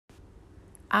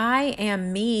I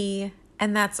am me,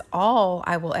 and that's all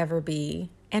I will ever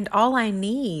be, and all I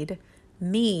need,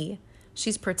 me.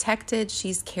 She's protected,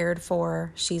 she's cared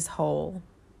for, she's whole.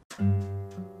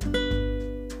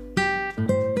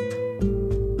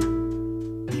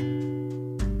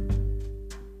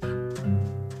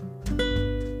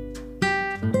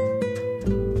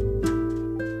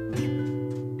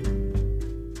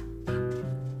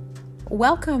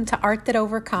 Welcome to Art That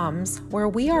Overcomes, where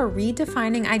we are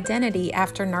redefining identity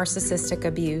after narcissistic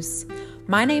abuse.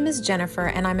 My name is Jennifer,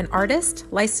 and I'm an artist,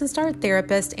 licensed art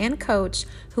therapist, and coach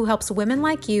who helps women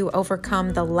like you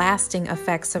overcome the lasting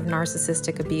effects of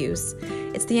narcissistic abuse.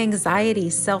 It's the anxiety,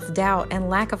 self-doubt, and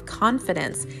lack of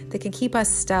confidence that can keep us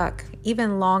stuck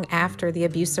even long after the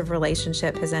abusive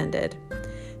relationship has ended.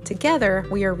 Together,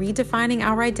 we are redefining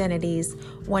our identities,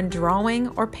 one drawing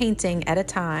or painting at a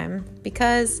time,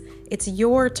 because it's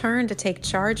your turn to take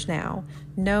charge now.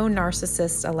 No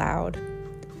narcissists allowed.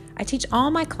 I teach all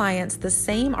my clients the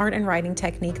same art and writing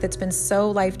technique that's been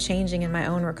so life-changing in my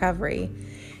own recovery.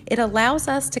 It allows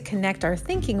us to connect our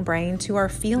thinking brain to our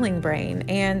feeling brain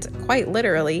and, quite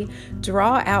literally,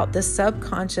 draw out the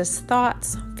subconscious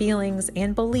thoughts, feelings,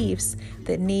 and beliefs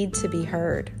that need to be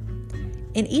heard.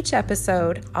 In each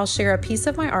episode, I'll share a piece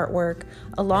of my artwork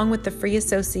along with the free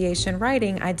association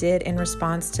writing I did in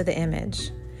response to the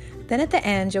image. Then at the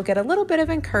end, you'll get a little bit of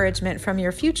encouragement from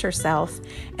your future self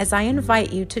as I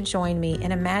invite you to join me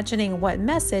in imagining what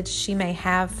message she may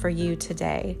have for you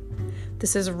today.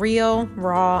 This is real,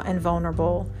 raw, and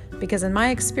vulnerable because in my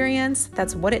experience,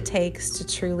 that's what it takes to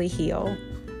truly heal.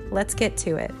 Let's get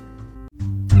to it.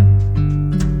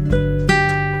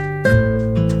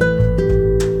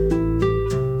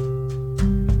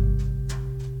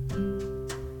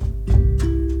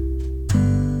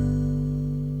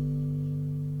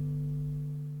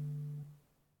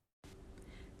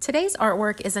 Today's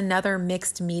artwork is another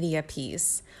mixed media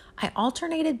piece. I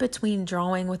alternated between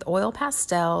drawing with oil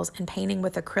pastels and painting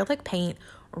with acrylic paint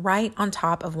right on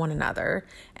top of one another.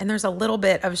 And there's a little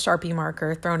bit of Sharpie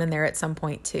marker thrown in there at some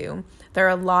point too. There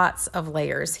are lots of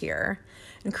layers here.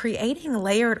 And creating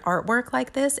layered artwork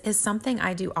like this is something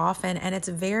I do often, and it's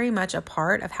very much a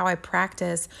part of how I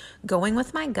practice going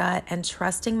with my gut and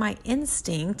trusting my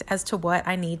instinct as to what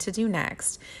I need to do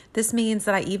next. This means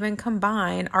that I even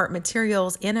combine art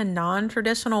materials in a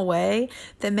non-traditional way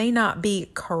that may not be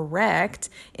correct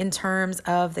in terms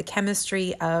of the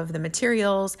chemistry of the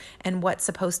materials and what's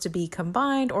supposed to be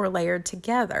combined or layered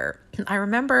together. I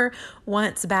remember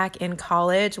once back in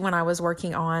college when I was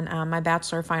working on my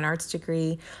Bachelor of Fine Arts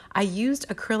degree, I used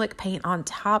acrylic paint on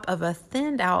top of a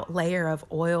thinned out layer of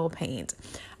oil paint.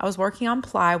 I was working on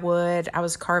plywood. I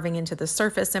was carving into the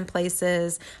surface in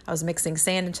places. I was mixing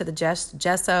sand into the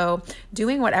gesso,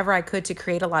 doing whatever I could to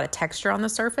create a lot of texture on the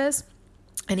surface.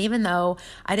 And even though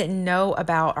I didn't know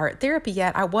about art therapy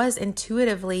yet, I was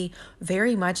intuitively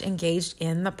very much engaged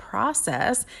in the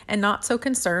process and not so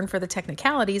concerned for the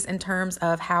technicalities in terms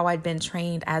of how I'd been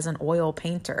trained as an oil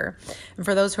painter. And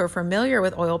for those who are familiar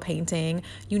with oil painting,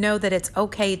 you know that it's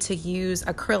okay to use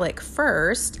acrylic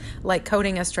first, like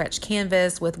coating a stretched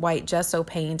canvas with white gesso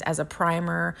paint as a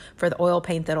primer for the oil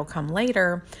paint that'll come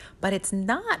later. But it's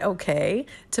not okay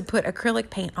to put acrylic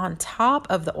paint on top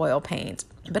of the oil paint.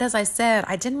 But as I said,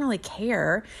 I didn't really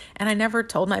care, and I never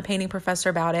told my painting professor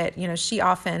about it. You know, she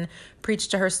often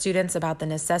preached to her students about the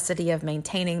necessity of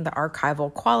maintaining the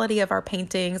archival quality of our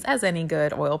paintings, as any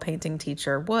good oil painting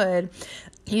teacher would.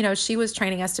 You know, she was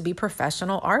training us to be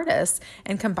professional artists,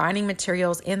 and combining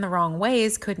materials in the wrong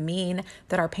ways could mean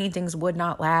that our paintings would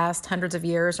not last hundreds of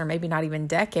years or maybe not even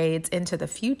decades into the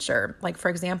future. Like, for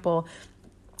example,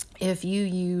 if you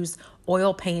use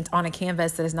oil paint on a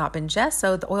canvas that has not been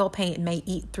gessoed, the oil paint may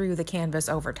eat through the canvas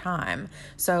over time.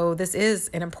 So this is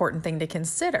an important thing to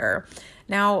consider.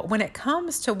 Now, when it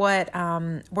comes to what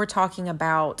we're talking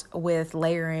about with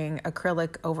layering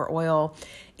acrylic over oil,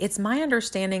 it's my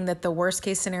understanding that the worst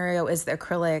case scenario is the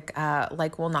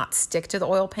acrylic will not stick to the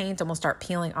oil paint and will start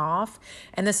peeling off.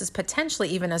 And this is potentially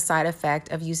even a side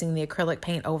effect of using the acrylic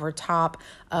paint over top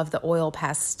of the oil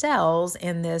pastels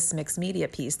in this mixed media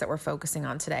piece that we're focusing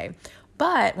on today.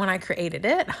 But when I created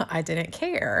it, I didn't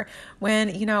care.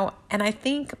 And I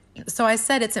think, so I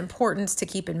said it's important to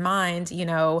keep in mind,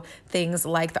 things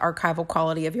like the archival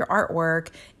quality of your artwork,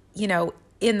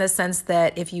 in the sense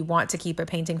that if you want to keep a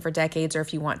painting for decades or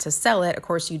if you want to sell it, of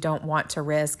course, you don't want to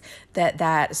risk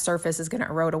that surface is going to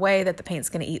erode away, that the paint's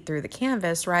going to eat through the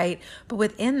canvas, right? But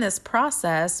within this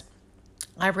process,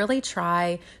 I really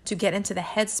try to get into the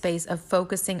headspace of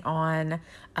focusing on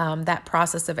that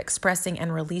process of expressing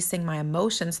and releasing my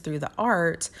emotions through the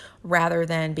art rather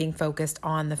than being focused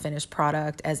on the finished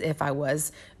product as if I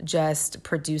was just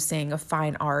producing a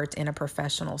fine art in a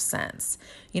professional sense.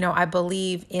 I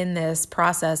believe in this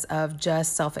process of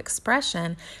just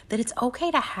self-expression that it's okay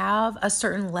to have a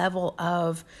certain level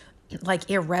of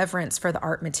irreverence for the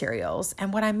art materials.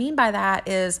 And what I mean by that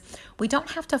is we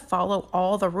don't have to follow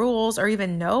all the rules or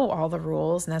even know all the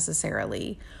rules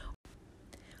necessarily.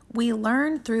 We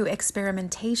learn through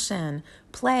experimentation,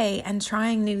 play, and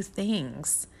trying new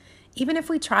things. Even if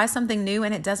we try something new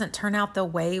and it doesn't turn out the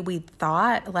way we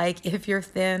thought, like if your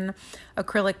thin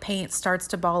acrylic paint starts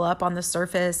to ball up on the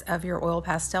surface of your oil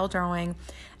pastel drawing,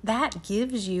 that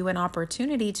gives you an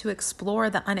opportunity to explore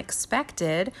the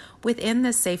unexpected within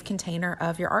the safe container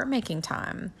of your art making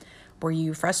time. Were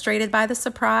you frustrated by the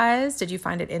surprise? Did you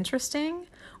find it interesting?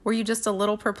 Were you just a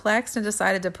little perplexed and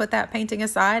decided to put that painting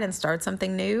aside and start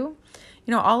something new?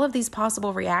 All of these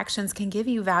possible reactions can give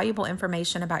you valuable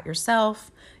information about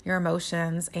yourself, your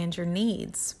emotions, and your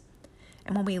needs.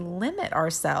 And when we limit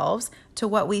ourselves to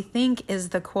what we think is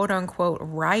the quote unquote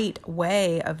right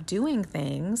way of doing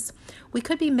things, we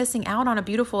could be missing out on a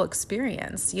beautiful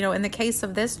experience. In the case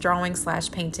of this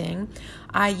drawing/painting,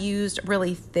 I used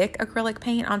really thick acrylic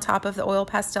paint on top of the oil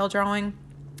pastel drawing.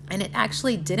 And it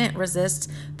actually didn't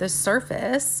resist the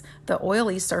surface, the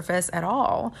oily surface at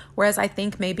all. Whereas I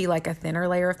think maybe like a thinner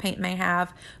layer of paint may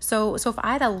have. So if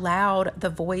I'd allowed the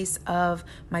voice of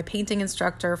my painting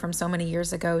instructor from so many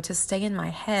years ago to stay in my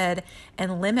head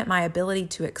and limit my ability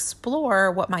to explore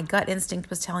what my gut instinct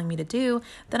was telling me to do,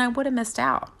 then I would have missed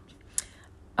out.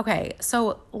 Okay,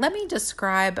 so let me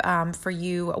describe for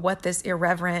you what this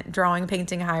irreverent drawing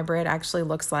painting hybrid actually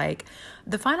looks like.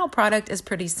 The final product is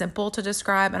pretty simple to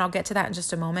describe, and I'll get to that in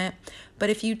just a moment.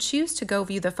 But if you choose to go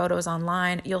view the photos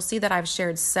online, you'll see that I've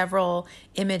shared several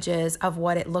images of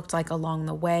what it looked like along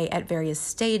the way at various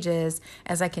stages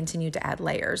as I continued to add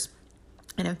layers.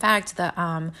 And in fact,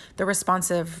 the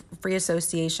responsive free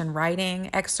association writing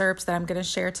excerpts that I'm going to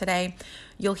share today,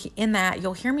 you'll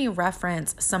hear me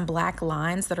reference some black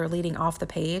lines that are leading off the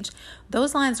page.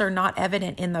 Those lines are not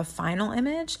evident in the final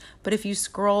image, but if you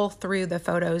scroll through the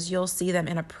photos, you'll see them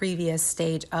in a previous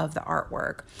stage of the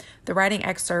artwork. The writing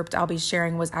excerpt I'll be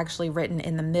sharing was actually written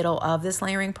in the middle of this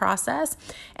layering process,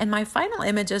 and my final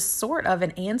image is sort of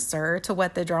an answer to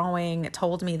what the drawing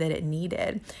told me that it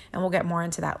needed, and we'll get more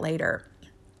into that later.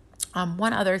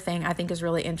 One other thing I think is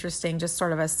really interesting, just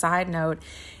sort of a side note,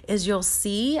 is you'll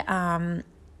see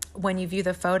when you view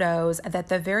the photos that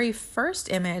the very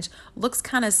first image looks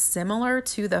kind of similar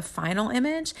to the final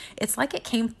image. It's like it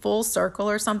came full circle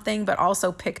or something, but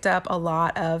also picked up a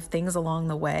lot of things along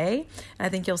the way. And I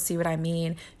think you'll see what I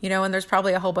mean. And there's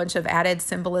probably a whole bunch of added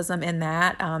symbolism in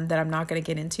that that I'm not going to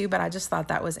get into, but I just thought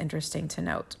that was interesting to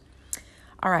note.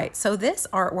 All right, so this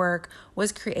artwork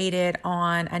was created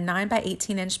on a 9 by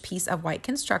 18 inch piece of white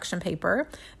construction paper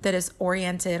that is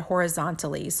oriented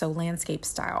horizontally, so landscape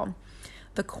style.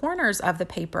 The corners of the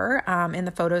paper in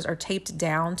the photos are taped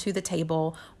down to the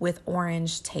table with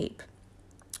orange tape.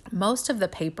 Most of the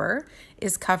paper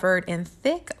is covered in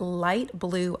thick light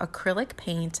blue acrylic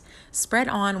paint spread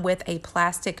on with a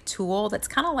plastic tool that's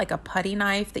kind of like a putty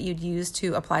knife that you'd use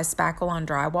to apply spackle on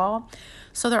drywall.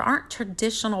 So there aren't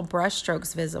traditional brush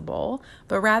strokes visible,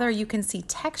 but rather you can see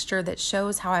texture that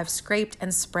shows how I've scraped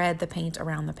and spread the paint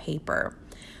around the paper.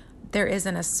 There is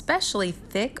an especially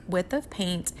thick width of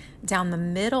paint down the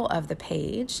middle of the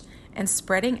page and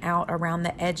spreading out around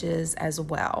the edges as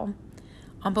well.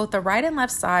 On both the right and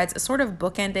left sides, sort of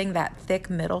bookending that thick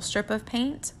middle strip of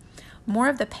paint, more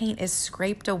of the paint is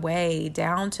scraped away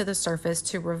down to the surface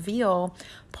to reveal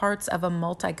parts of a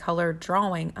multicolored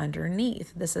drawing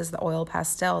underneath. This is the oil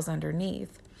pastels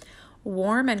underneath.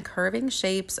 Warm and curving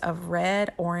shapes of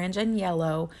red, orange, and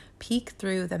yellow peek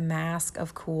through the mask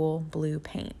of cool blue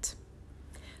paint.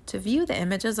 To view the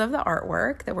images of the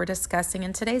artwork that we're discussing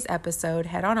in today's episode,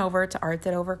 head on over to Art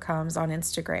That Overcomes on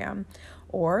Instagram,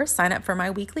 or sign up for my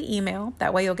weekly email.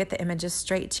 That way you'll get the images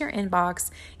straight to your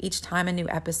inbox each time a new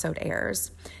episode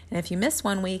airs. And if you miss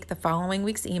one week, the following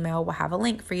week's email will have a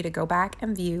link for you to go back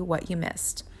and view what you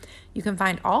missed. You can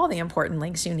find all the important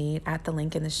links you need at the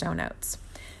link in the show notes.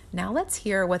 Now let's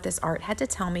hear what this art had to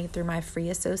tell me through my free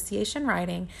association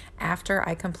writing after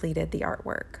I completed the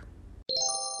artwork.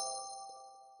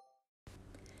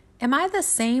 Am I the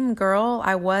same girl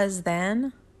I was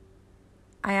then?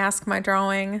 I ask my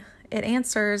drawing. It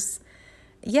answers,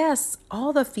 yes,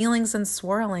 all the feelings and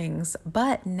swirlings,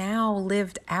 but now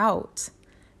lived out,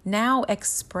 now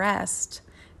expressed,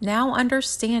 Now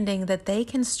understanding that they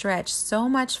can stretch so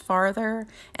much farther,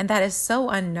 and that is so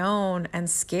unknown and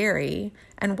scary,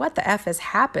 and what the F is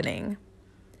happening?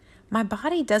 My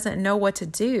body doesn't know what to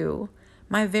do.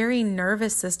 My very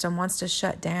nervous system wants to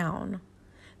shut down.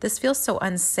 This feels so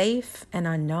unsafe and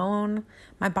unknown.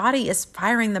 My body is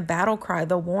firing the battle cry,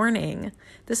 the warning.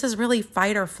 This is really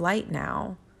fight or flight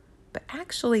now. But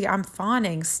actually, I'm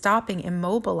fawning, stopping,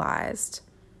 immobilized.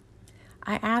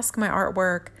 I ask my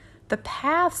artwork, the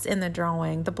paths in the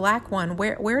drawing, the black one,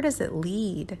 where does it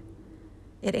lead?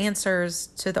 It answers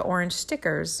to the orange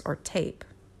stickers or tape.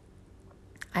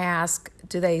 I ask,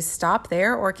 do they stop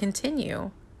there or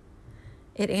continue?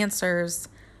 It answers,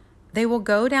 they will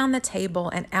go down the table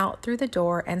and out through the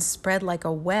door and spread like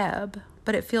a web,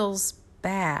 but it feels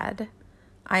bad.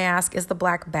 I ask, is the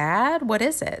black bad? What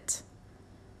is it?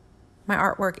 My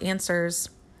artwork answers,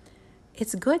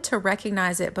 it's good to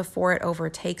recognize it before it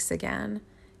overtakes again.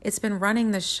 It's been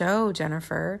running the show,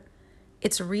 Jennifer.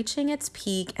 It's reaching its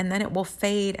peak and then it will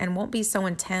fade and won't be so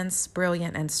intense,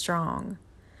 brilliant, and strong.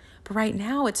 But right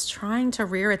now it's trying to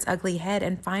rear its ugly head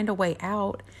and find a way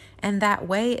out, and that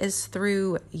way is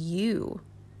through you.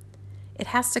 It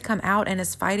has to come out and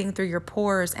is fighting through your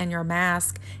pores and your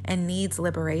mask and needs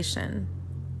liberation.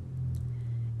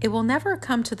 It will never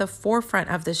come to the forefront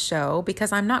of the show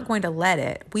because I'm not going to let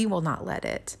it. We will not let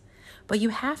it. But you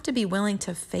have to be willing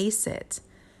to face it,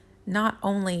 not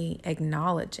only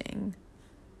acknowledging.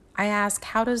 I ask,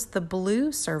 how does the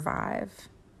blue survive?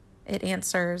 It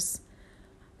answers,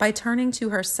 by turning to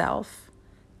herself,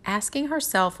 asking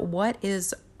herself what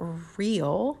is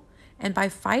real, and by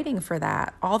fighting for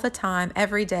that all the time,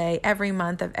 every day, every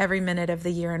month of every minute of the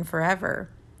year and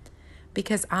forever.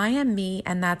 Because I am me,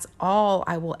 and that's all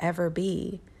I will ever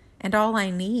be, and all I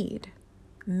need.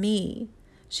 Me.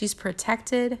 She's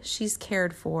protected, she's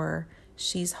cared for,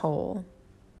 she's whole.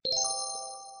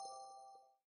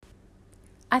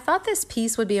 I thought this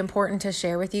piece would be important to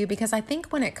share with you because I think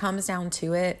when it comes down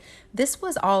to it, this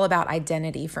was all about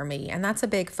identity for me. And that's a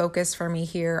big focus for me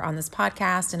here on this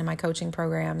podcast and in my coaching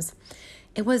programs.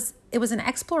 It was an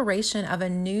exploration of a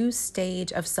new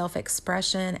stage of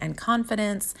self-expression and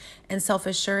confidence and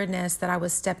self-assuredness that I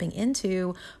was stepping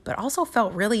into, but also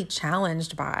felt really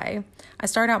challenged by. I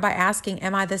started out by asking,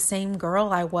 am I the same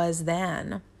girl I was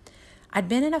then? I'd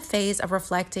been in a phase of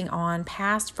reflecting on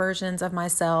past versions of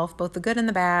myself, both the good and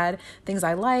the bad, things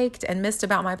I liked and missed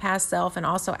about my past self, and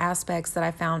also aspects that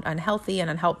I found unhealthy and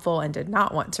unhelpful and did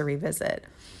not want to revisit.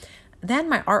 Then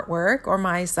my artwork, or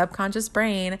my subconscious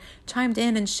brain, chimed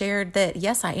in and shared that,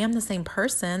 yes, I am the same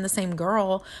person, the same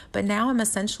girl, but now I'm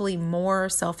essentially more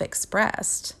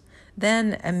self-expressed.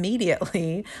 Then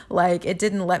immediately, like it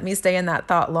didn't let me stay in that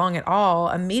thought long at all,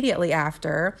 immediately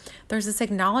after, there's this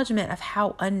acknowledgement of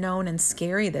how unknown and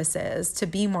scary this is to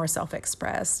be more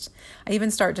self-expressed. I even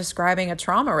start describing a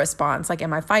trauma response, like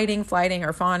am I fighting, flighting,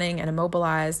 or fawning and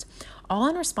immobilized, all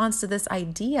in response to this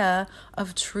idea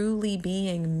of truly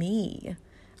being me.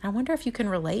 I wonder if you can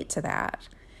relate to that.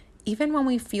 Even when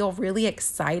we feel really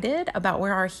excited about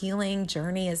where our healing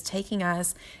journey is taking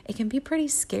us, it can be pretty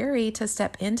scary to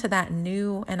step into that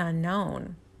new and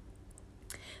unknown.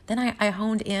 Then I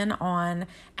honed in on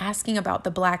asking about the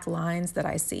black lines that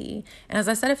I see. And as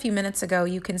I said a few minutes ago,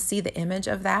 you can see the image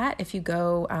of that if you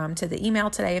go to the email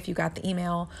today, if you got the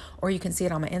email, or you can see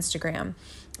it on my Instagram.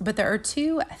 But there are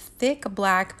two thick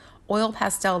black oil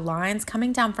pastel lines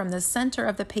coming down from the center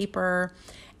of the paper,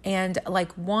 and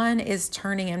like one is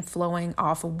turning and flowing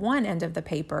off one end of the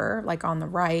paper, like on the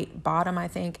right bottom, I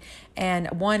think, and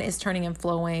one is turning and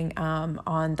flowing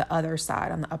on the other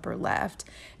side, on the upper left.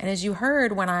 And as you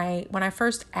heard, when I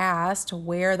first asked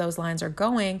where those lines are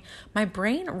going, my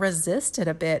brain resisted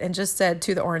a bit and just said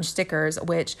to the orange stickers,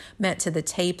 which meant to the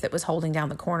tape that was holding down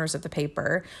the corners of the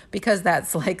paper, because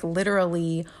that's like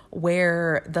literally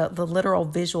where the literal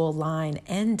visual line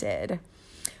ended.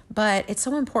 But it's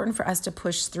so important for us to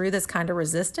push through this kind of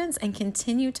resistance and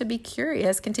continue to be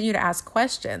curious, continue to ask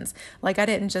questions. Like I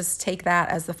didn't just take that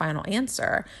as the final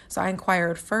answer. So I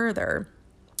inquired further.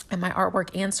 And my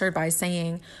artwork answered by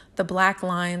saying the black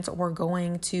lines were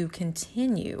going to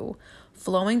continue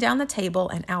flowing down the table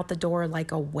and out the door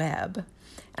like a web.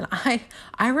 And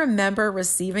I remember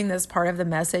receiving this part of the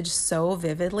message so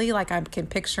vividly, like I can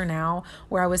picture now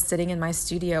where I was sitting in my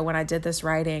studio when I did this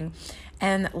writing.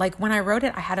 And like when I wrote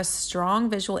it, I had a strong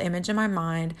visual image in my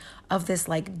mind of this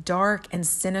like dark and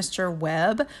sinister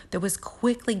web that was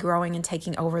quickly growing and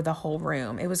taking over the whole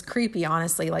room. It was creepy,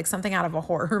 honestly, like something out of a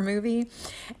horror movie.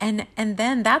 And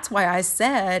then that's why I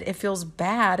said it feels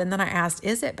bad. And then I asked,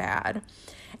 is it bad?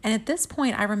 And at this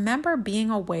point, I remember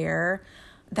being aware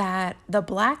that the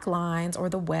black lines or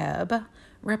the web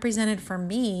represented for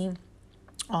me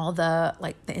all the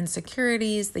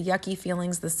insecurities, the yucky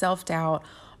feelings, the self-doubt,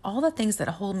 all the things that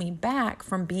hold me back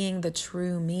from being the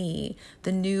true me,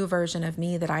 the new version of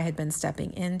me that I had been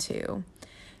stepping into.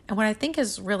 And what I think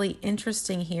is really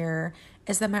interesting here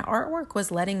is that my artwork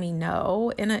was letting me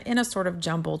know in a sort of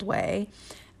jumbled way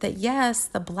that yes,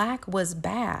 the black was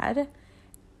bad,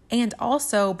 and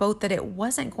also both that it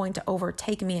wasn't going to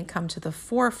overtake me and come to the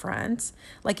forefront,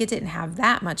 like it didn't have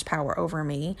that much power over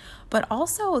me, but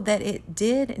also that it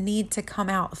did need to come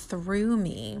out through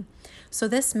me. So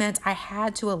this meant I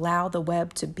had to allow the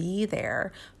web to be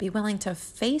there, be willing to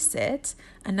face it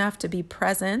enough to be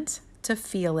present, to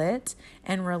feel it,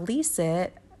 and release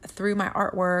it through my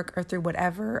artwork or through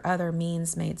whatever other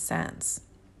means made sense.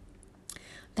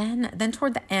 Then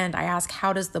toward the end, I ask,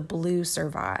 how does the blue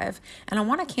survive? And I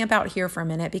want to camp out here for a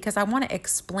minute because I want to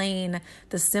explain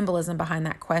the symbolism behind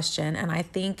that question. And I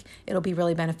think it'll be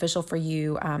really beneficial for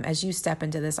you as you step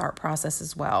into this art process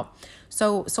as well.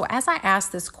 So as I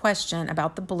ask this question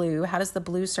about the blue, how does the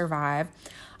blue survive?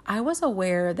 I was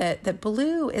aware that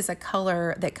blue is a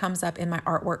color that comes up in my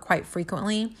artwork quite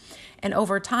frequently. And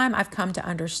over time, I've come to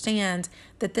understand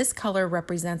that this color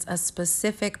represents a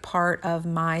specific part of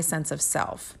my sense of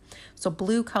self. So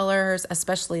blue colors,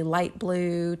 especially light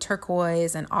blue,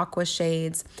 turquoise, and aqua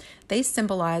shades, they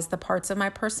symbolize the parts of my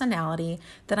personality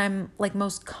that I'm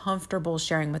most comfortable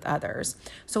sharing with others.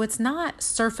 So it's not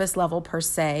surface level per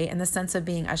se in the sense of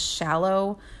being a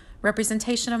shallow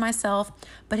representation of myself,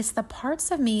 but it's the parts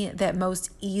of me that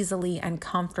most easily and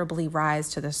comfortably rise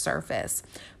to the surface.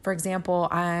 For example,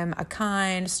 I'm a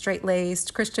kind,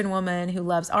 straight-laced Christian woman who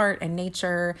loves art and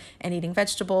nature and eating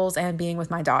vegetables and being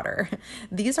with my daughter.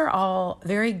 These are all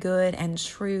very good and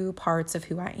true parts of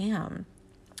who I am,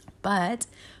 but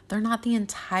they're not the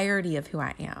entirety of who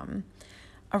I am.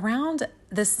 Around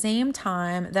the same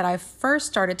time that I first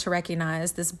started to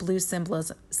recognize this blue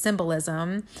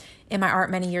symbolism in my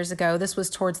art many years ago, this was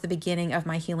towards the beginning of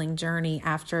my healing journey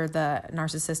after the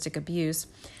narcissistic abuse.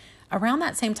 Around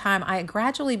that same time, I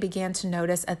gradually began to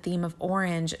notice a theme of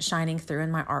orange shining through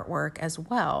in my artwork as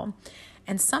well.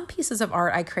 And some pieces of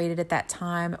art I created at that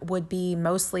time would be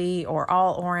mostly or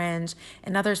all orange,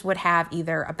 and others would have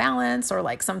either a balance or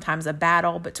sometimes a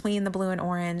battle between the blue and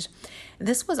orange.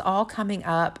 This was all coming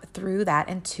up through that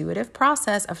intuitive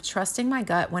process of trusting my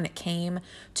gut when it came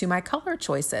to my color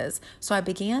choices. So I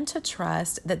began to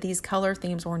trust that these color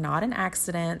themes were not an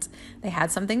accident. They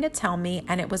had something to tell me,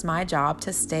 and it was my job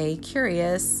to stay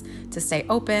curious, to stay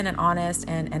open and honest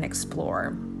and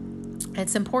explore.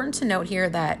 It's important to note here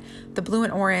that the blue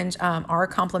and orange are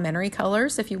complementary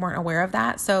colors, if you weren't aware of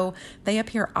that. So they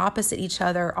appear opposite each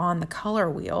other on the color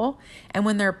wheel. And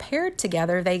when they're paired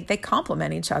together, they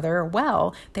complement each other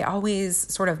well. They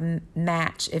always sort of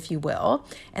match, if you will.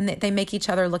 And they make each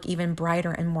other look even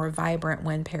brighter and more vibrant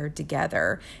when paired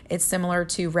together. It's similar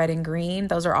to red and green.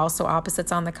 Those are also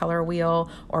opposites on the color wheel,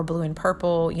 or blue and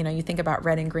purple. You think about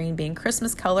red and green being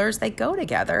Christmas colors. They go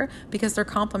together because they're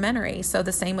complementary. So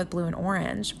the same with blue and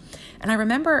orange. And I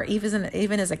remember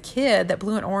even as a kid that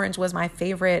blue and orange was my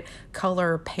favorite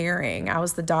color pairing. I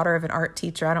was the daughter of an art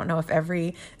teacher. I don't know if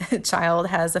every child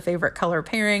has a favorite color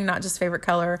pairing, not just favorite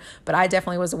color, but I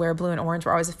definitely was aware blue and orange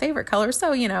were always a favorite color.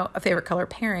 So, a favorite color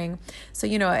pairing. So,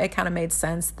 it kind of made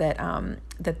sense that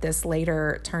that this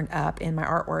later turned up in my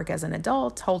artwork as an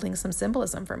adult, holding some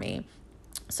symbolism for me.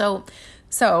 So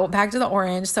back to the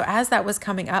orange. So as that was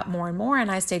coming up more and more, and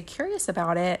I stayed curious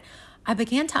about it, I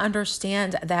began to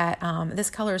understand that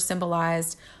this color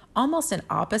symbolized almost an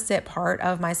opposite part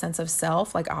of my sense of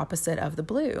self, opposite of the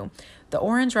blue. The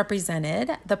orange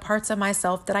represented the parts of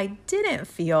myself that I didn't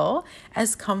feel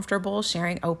as comfortable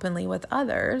sharing openly with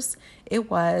others. It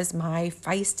was my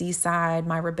feisty side,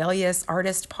 my rebellious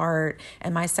artist part,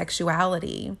 and my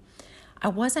sexuality. I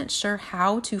wasn't sure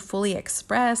how to fully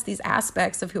express these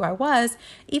aspects of who I was,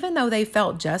 even though they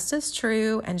felt just as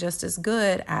true and just as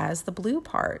good as the blue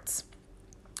parts.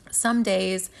 Some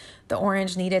days, the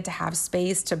orange needed to have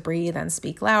space to breathe and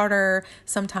speak louder.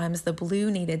 Sometimes the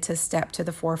blue needed to step to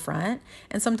the forefront,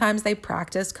 and sometimes they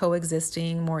practiced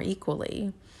coexisting more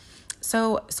equally.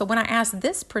 So when I asked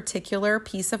this particular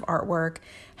piece of artwork,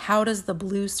 how does the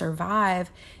blue survive?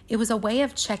 It was a way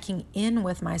of checking in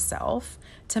with myself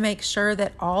to make sure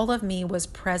that all of me was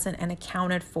present and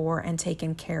accounted for and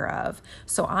taken care of.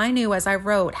 So I knew as I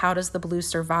wrote, how does the blue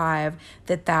survive,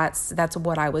 that's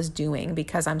what I was doing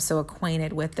because I'm so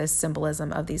acquainted with this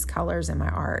symbolism of these colors in my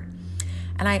art.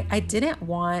 And I didn't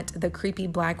want the creepy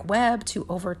black web to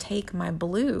overtake my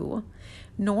blue,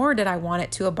 nor did I want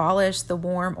it to abolish the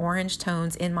warm orange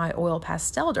tones in my oil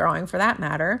pastel drawing for that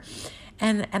matter.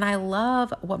 And I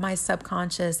love what my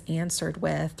subconscious answered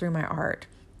with through my art.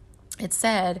 It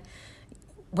said,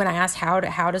 when I asked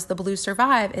how does the blue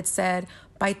survive, it said,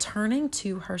 by turning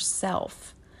to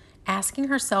herself, asking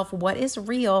herself what is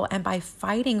real, and by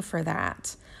fighting for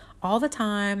that all the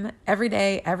time, every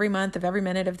day, every month of every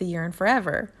minute of the year and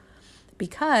forever.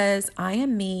 Because I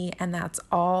am me, and that's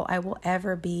all I will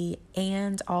ever be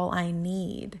and all I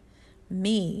need.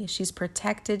 Me, she's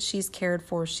protected, she's cared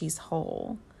for, she's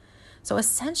whole. So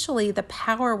essentially, the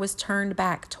power was turned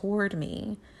back toward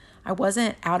me. I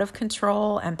wasn't out of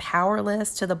control and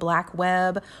powerless to the black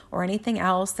web or anything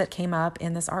else that came up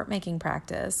in this art making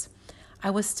practice. I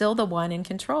was still the one in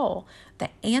control. The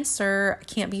answer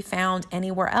can't be found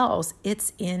anywhere else.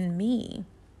 It's in me.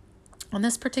 On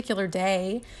this particular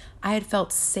day, I had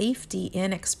felt safety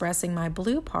in expressing my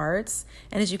blue parts.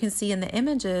 And as you can see in the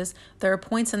images, there are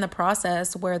points in the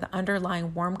process where the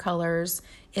underlying warm colors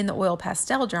in the oil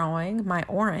pastel drawing, my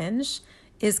orange,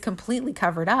 is completely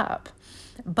covered up.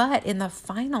 But in the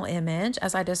final image,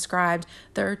 as I described,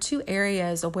 there are two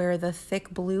areas where the thick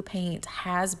blue paint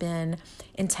has been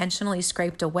intentionally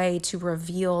scraped away to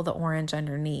reveal the orange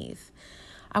underneath.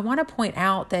 I want to point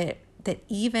out that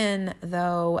even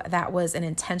though that was an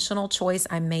intentional choice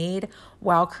I made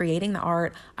while creating the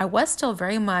art, I was still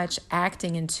very much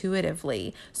acting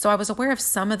intuitively. So I was aware of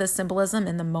some of the symbolism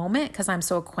in the moment because I'm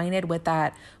so acquainted with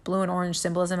that blue and orange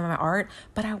symbolism in my art,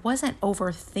 but I wasn't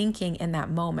overthinking in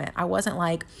that moment. I wasn't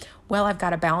like, well, I've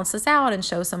got to balance this out and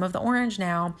show some of the orange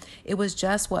now. It was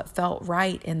just what felt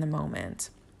right in the moment.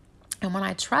 And when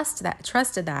I trusted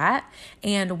that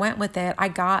and went with it, I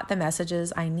got the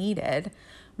messages I needed.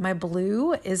 My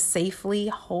blue is safely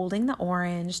holding the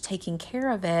orange, taking care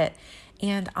of it,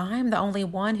 and I'm the only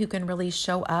one who can really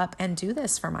show up and do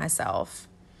this for myself.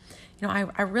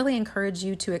 I really encourage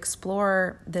you to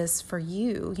explore this for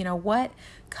you. What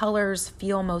colors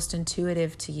feel most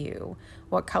intuitive to you?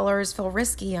 What colors feel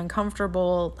risky,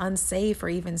 uncomfortable, unsafe, or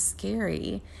even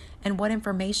scary? And what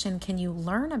information can you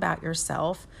learn about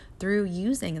yourself through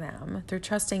using them, through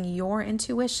trusting your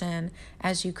intuition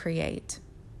as you create?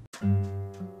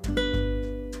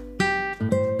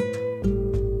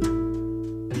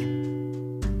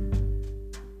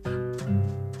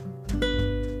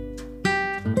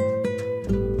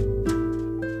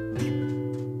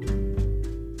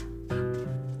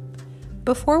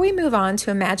 Before we move on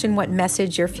to imagine what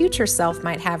message your future self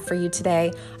might have for you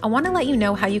today, I want to let you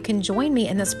know how you can join me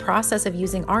in this process of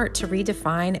using art to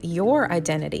redefine your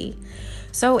identity.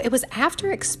 So it was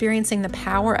after experiencing the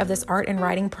power of this art and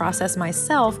writing process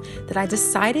myself that I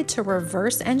decided to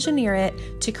reverse engineer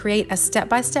it to create a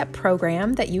step-by-step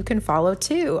program that you can follow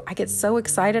too. I get so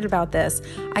excited about this.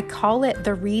 I call it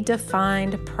the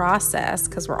Redefined Process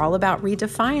because we're all about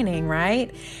redefining,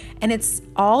 right? And it's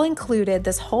all included,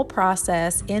 this whole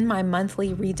process, in my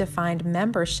monthly Redefined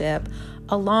membership,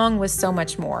 along with so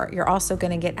much more. You're also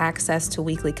going to get access to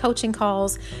weekly coaching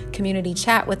calls, community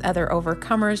chat with other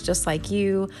overcomers just like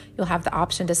you. You'll have the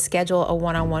option to schedule a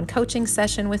one-on-one coaching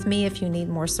session with me if you need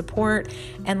more support,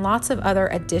 and lots of other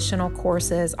additional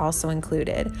courses also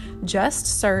included.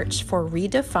 Just search for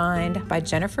Redefined by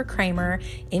Jennifer Kramer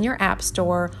in your app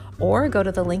store, or go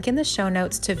to the link in the show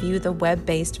notes to view the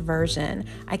web-based version.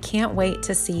 I can't wait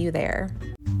to see you there.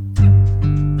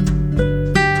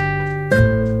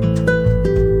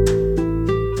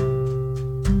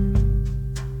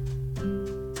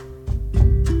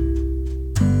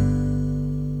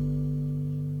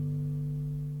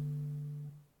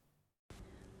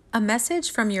 A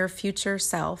message from your future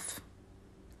self.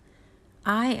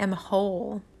 I am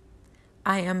whole.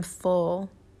 I am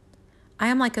full. I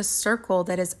am like a circle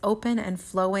that is open and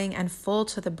flowing and full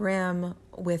to the brim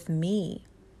with me.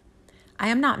 I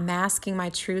am not masking my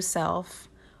true self,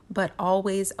 but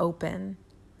always open,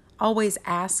 always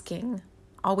asking,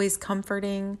 always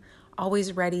comforting,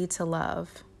 always ready to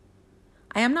love.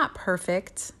 I am not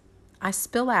perfect. I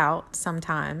spill out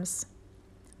sometimes,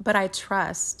 but I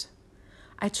trust.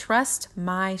 I trust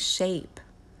my shape.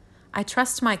 I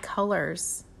trust my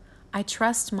colors. I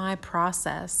trust my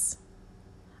process.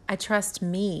 I trust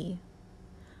me.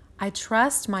 I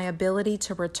trust my ability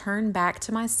to return back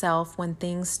to myself when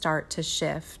things start to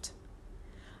shift.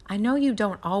 I know you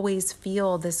don't always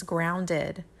feel this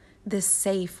grounded, this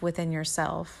safe within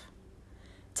yourself.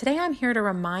 Today I'm here to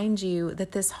remind you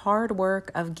that this hard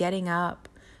work of getting up,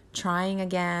 trying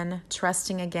again,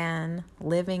 trusting again,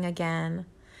 living again,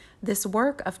 this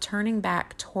work of turning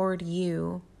back toward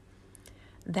you,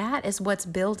 That is what's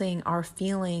building our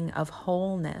feeling of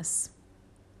wholeness,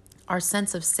 our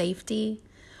sense of safety,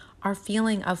 our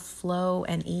feeling of flow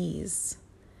and ease.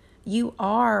 You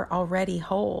are already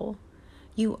whole.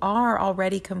 You are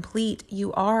already complete.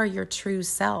 You are your true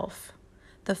self.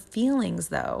 The feelings,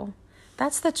 though,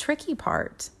 that's the tricky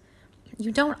part.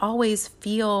 You don't always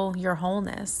feel your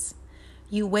wholeness.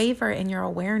 You waver in your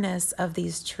awareness of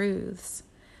these truths,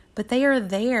 but they are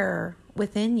there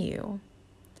within you.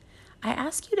 I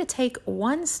ask you to take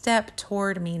one step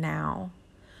toward me now,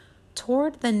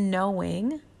 toward the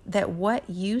knowing that what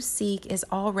you seek is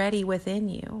already within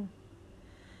you.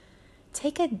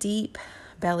 Take a deep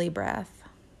belly breath.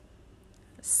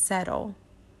 Settle.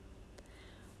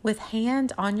 With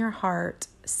hand on your heart,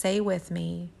 say with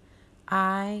me,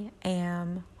 I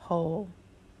am whole.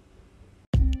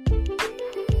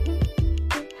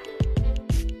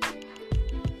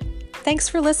 Thanks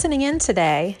for listening in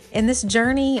today. In this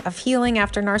journey of healing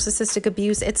after narcissistic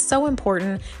abuse, it's so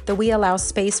important that we allow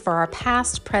space for our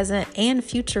past, present, and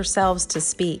future selves to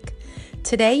speak.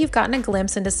 Today, you've gotten a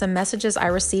glimpse into some messages I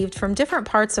received from different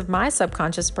parts of my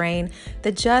subconscious brain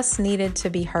that just needed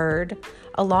to be heard,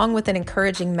 along with an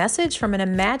encouraging message from an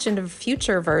imagined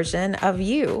future version of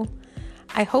you.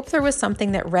 I hope there was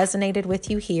something that resonated with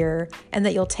you here and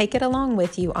that you'll take it along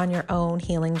with you on your own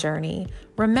healing journey.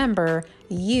 Remember,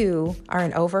 you are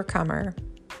an overcomer.